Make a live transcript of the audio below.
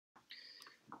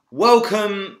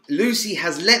Welcome. Lucy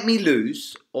has let me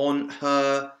loose on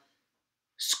her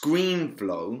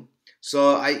ScreenFlow.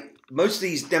 So most of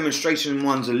these demonstration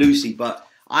ones are Lucy, but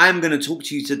I'm going to talk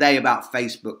to you today about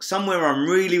Facebook, somewhere I'm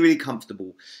really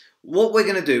comfortable. What we're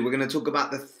going to do, we're going to talk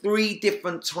about the 3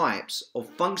 different types of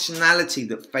functionality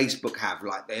that Facebook have,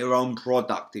 like their own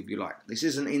product, if you like. This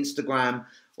isn't Instagram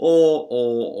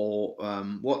or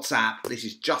WhatsApp. This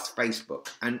is just Facebook,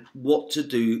 and what to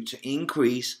do to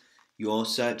increase your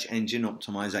search engine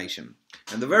optimization.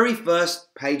 And the very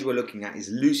first page we're looking at is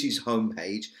Lucy's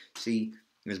homepage. See,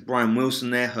 there's Brian Wilson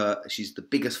there. She's the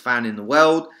biggest fan in the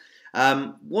world.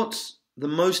 What's the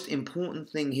most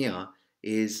important thing here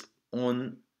is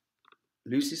on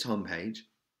Lucy's homepage,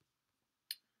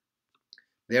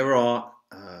 there are,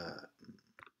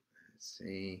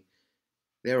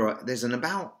 there's an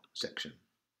About section.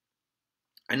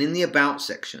 And in the About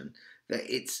section, that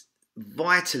it's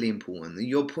vitally important that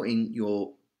you're putting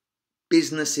your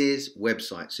business's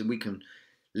website, so we can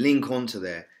link onto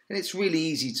there. And it's really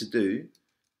easy to do.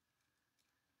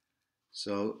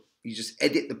 So you just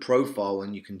edit the profile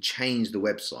and you can change the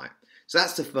website. So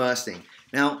that's the first thing.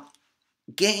 Now,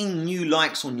 getting new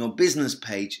likes on your business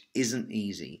page isn't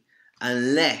easy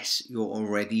unless you're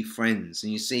already friends.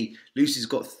 And you see, Lucy's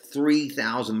got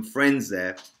 3,000 friends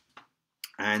there,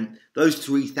 and those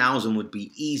 3,000 would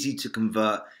be easy to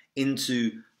convert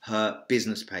into her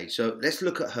business page. So let's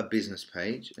look at her business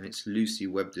page, and it's Lucy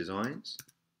Web Designs.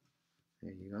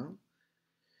 There you go.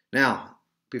 Now,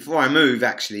 before I move,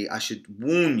 actually, I should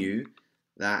warn you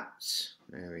that,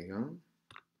 there we go.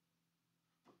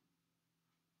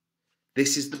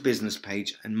 This is the business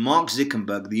page, and Mark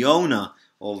Zuckerberg, the owner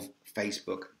of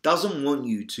Facebook, doesn't want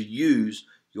you to use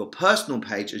your personal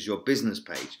page as your business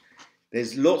page.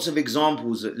 There's lots of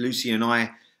examples that Lucy and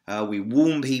I, we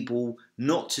warn people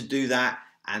not to do that,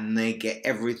 and they get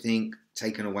everything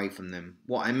taken away from them.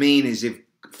 What I mean is, if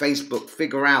Facebook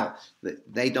figure out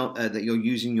that they don't, that you're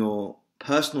using your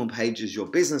personal page as your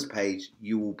business page,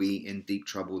 you will be in deep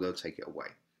trouble. They'll take it away.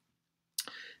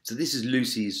 So this is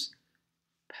Lucy's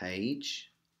page,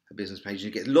 her business page.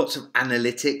 You get lots of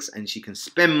analytics, and she can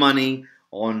spend money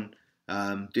on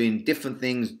doing different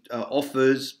things,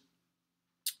 offers,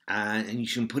 and you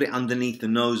can put it underneath the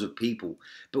nose of people.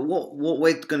 But what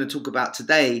we're going to talk about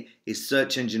today is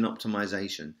search engine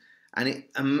optimization. And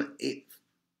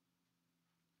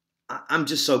I'm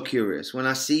just so curious when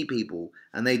I see people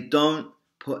and they don't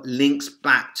put links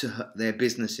back to their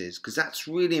businesses, because that's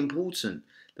really important,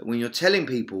 that when you're telling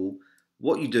people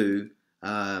what you do,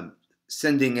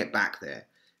 sending it back there.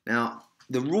 Now,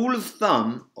 the rule of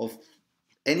thumb of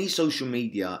any social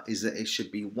media is that it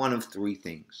should be one of 3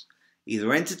 things: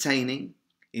 either entertaining,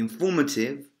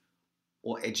 informative,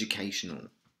 or educational.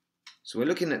 So we're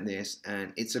looking at this,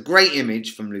 and it's a great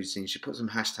image from Lucy. She put some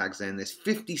hashtags there, and there's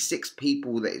 56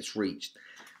 people that it's reached.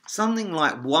 Something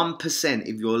like 1%,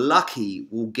 if you're lucky,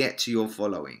 will get to your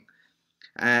following.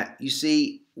 You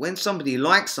see, when somebody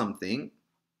likes something,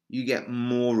 you get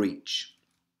more reach.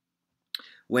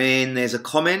 When there's a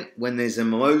comment, when there's an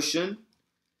emotion,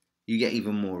 you get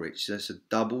even more reach. So there's a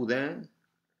double there.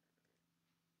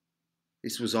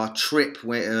 This was our trip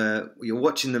where you're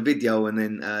watching the video, and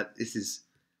then this is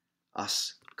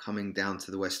us coming down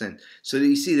to the West End. So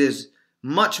you see there's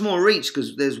much more reach,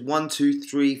 because there's 1, 2,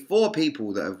 3, 4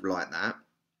 people that have liked that.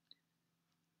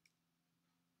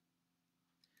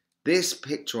 This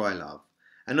picture I love.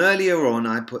 And earlier on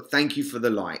I put thank you for the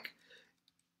like.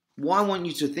 What I want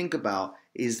you to think about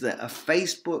is that a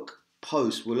Facebook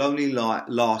post will only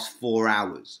last 4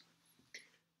 hours.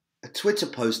 A Twitter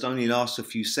post only lasts a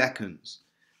few seconds.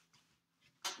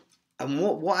 And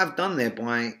what I've done there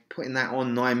by putting that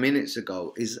on 9 minutes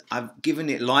ago is I've given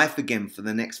it life again for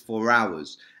the next 4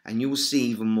 hours, and you'll see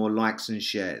even more likes and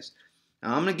shares.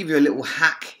 Now, I'm going to give you a little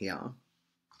hack here,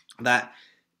 that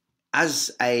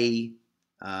as a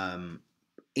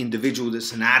individual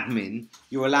that's an admin,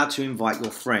 you're allowed to invite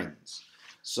your friends.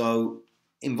 So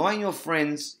inviting your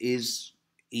friends is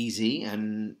easy,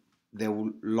 and they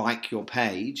will like your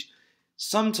page.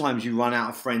 Sometimes you run out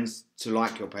of friends to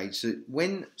like your page. So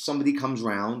when somebody comes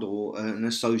round, or an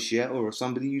associate or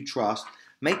somebody you trust,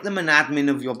 make them an admin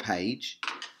of your page.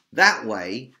 That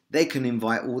way they can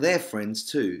invite all their friends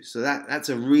too. So that's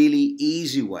a really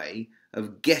easy way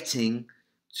of getting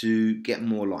to get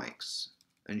more likes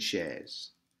and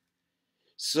shares.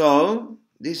 So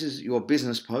this is your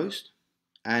business post.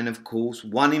 And of course,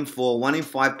 1 in 4, 1 in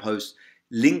 5 posts,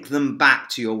 link them back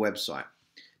to your website.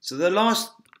 So the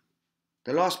last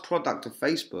product of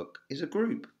Facebook is a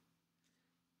group.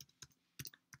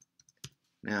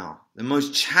 Now, the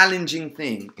most challenging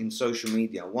thing in social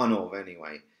media, one of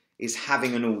anyway, is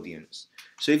having an audience.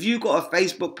 So if you've got a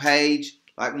Facebook page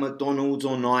like McDonald's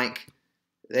or Nike,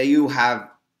 there you have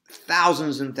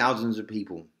thousands and thousands of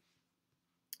people.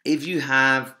 If you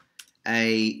have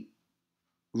a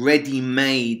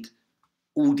ready-made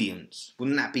audience,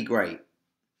 wouldn't that be great?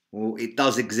 Well, it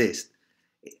does exist.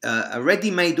 A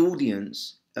ready-made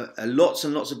audience, lots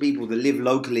and lots of people that live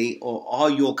locally or are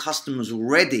your customers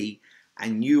already,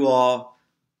 and you are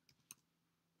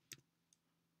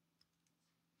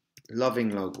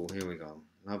loving local. Here we go.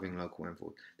 Loving local went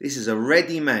forward. This is a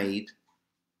ready-made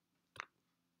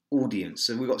audience.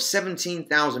 So we've got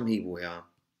 17,000 people here,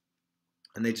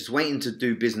 and they're just waiting to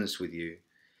do business with you.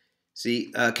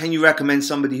 See, can you recommend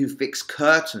somebody who fixes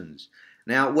curtains?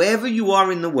 Now, wherever you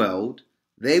are in the world,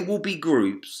 there will be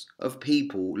groups of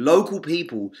people, local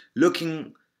people,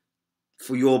 looking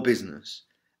for your business.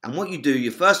 And what you do,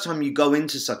 your first time you go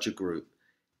into such a group,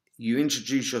 you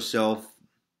introduce yourself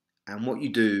and what you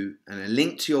do and a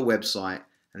link to your website.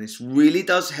 And this really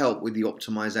does help with the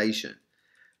optimization.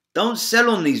 Don't sell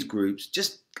on these groups,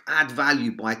 just add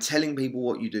value by telling people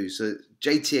what you do. So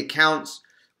JT accounts,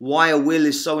 why a will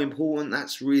is so important.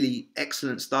 That's really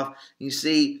excellent stuff. You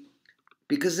see,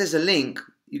 because there's a link,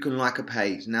 you can like a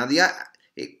page. Now,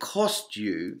 it costs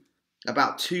you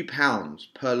about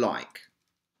 £2 per like.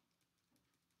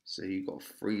 So you've got a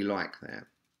free like there.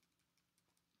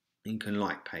 You can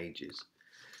like pages.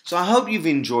 So I hope you've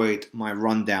enjoyed my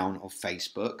rundown of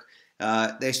Facebook.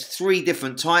 There's 3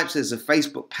 different types. There's a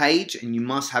Facebook page, and you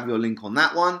must have your link on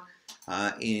that one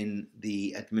in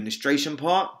the administration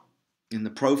part, in the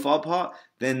profile part.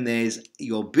 Then there's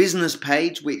your business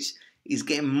page, which is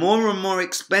getting more and more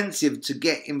expensive to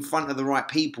get in front of the right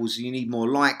people, so you need more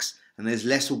likes and there's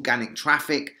less organic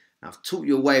traffic. I've taught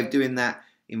you a way of doing that,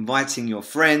 inviting your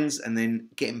friends and then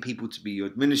getting people to be your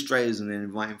administrators and then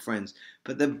inviting friends.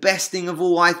 But the best thing of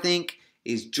all, I think,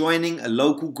 is joining a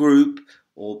local group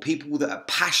or people that are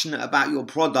passionate about your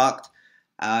product.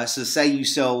 So say you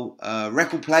sell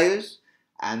record players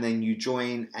and then you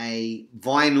join a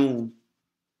vinyl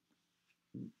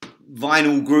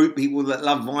group, people that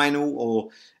love vinyl, or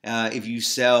if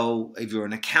you're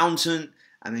an accountant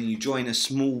and then you join a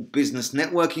small business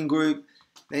networking group,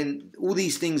 then all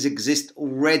these things exist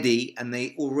already and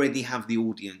they already have the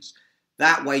audience.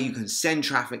 That way you can send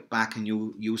traffic back and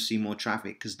you'll see more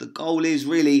traffic, because the goal is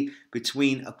really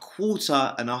between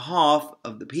 1.25%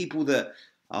 of the people that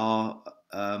are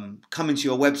coming to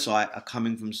your website are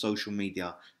coming from social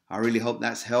media. I really hope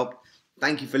that's helped.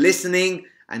 Thank you for listening.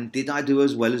 And did I do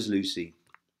as well as Lucy?